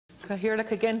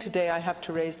Cathaoirleach, again today I have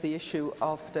to raise the issue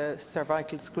of the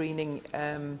cervical screening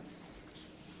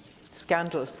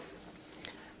scandal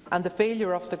and the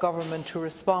failure of the government to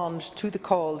respond to the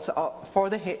calls for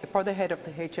the head of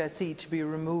the HSE to be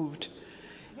removed.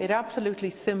 It absolutely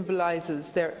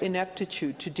symbolises their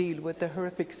ineptitude to deal with the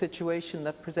horrific situation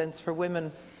that presents for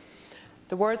women.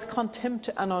 The words contempt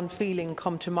and unfeeling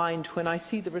come to mind when I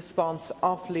see the response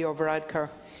of Leo Varadkar.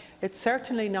 It's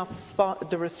certainly not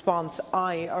the response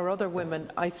I or other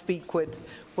women I speak with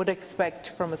would expect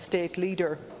from a state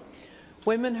leader.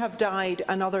 Women have died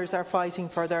and others are fighting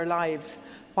for their lives,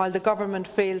 while the government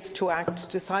fails to act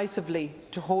decisively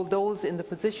to hold those in the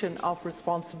position of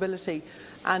responsibility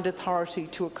and authority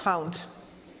to account.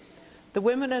 The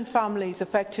women and families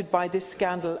affected by this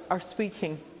scandal are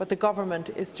speaking, but the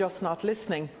government is just not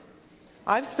listening.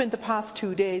 I've spent the past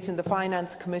 2 days in the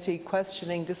Finance Committee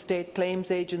questioning the State Claims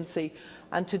Agency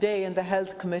and today in the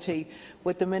Health Committee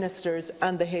with the Ministers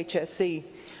and the HSE.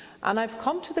 And I've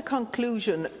come to the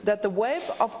conclusion that the web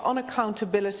of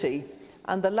unaccountability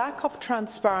and the lack of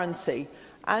transparency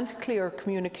and clear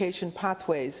communication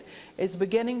pathways is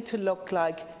beginning to look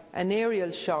like an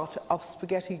aerial shot of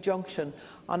Spaghetti Junction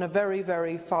on a very,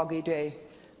 very foggy day.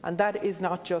 And that is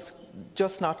not just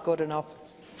not good enough.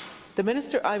 The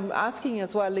Minister, I'm asking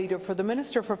as well, Leader, for the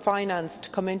Minister for Finance to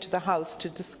come into the House to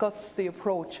discuss the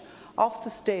approach of the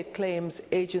State Claims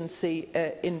Agency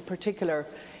in particular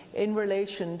in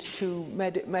relation to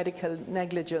medical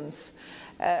negligence.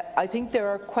 I think there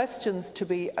are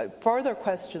further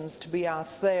questions to be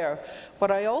asked there,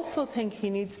 but I also think he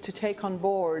needs to take on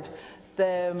board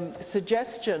the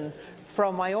suggestion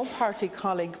from my own party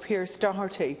colleague Pearse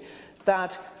Doherty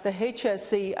that the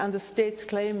HSE and the State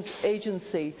Claims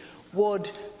Agency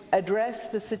would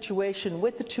address the situation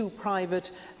with the two private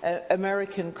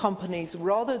American companies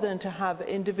rather than to have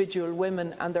individual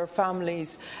women and their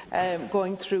families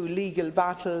going through legal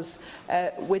battles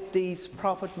with these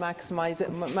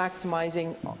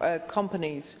profit-maximising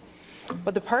companies.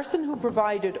 But the person who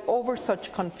provided over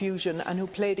such confusion and who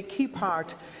played a key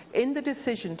part in the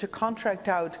decision to contract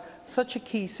out such a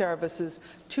key services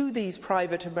to these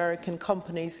private American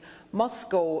companies must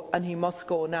go, and he must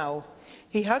go now.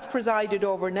 He has presided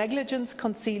over negligence,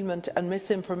 concealment and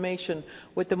misinformation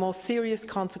with the most serious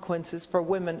consequences for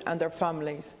women and their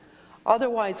families.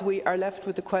 Otherwise, we are left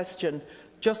with the question,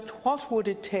 just what would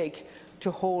it take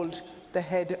to hold the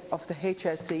head of the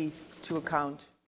HSE to account?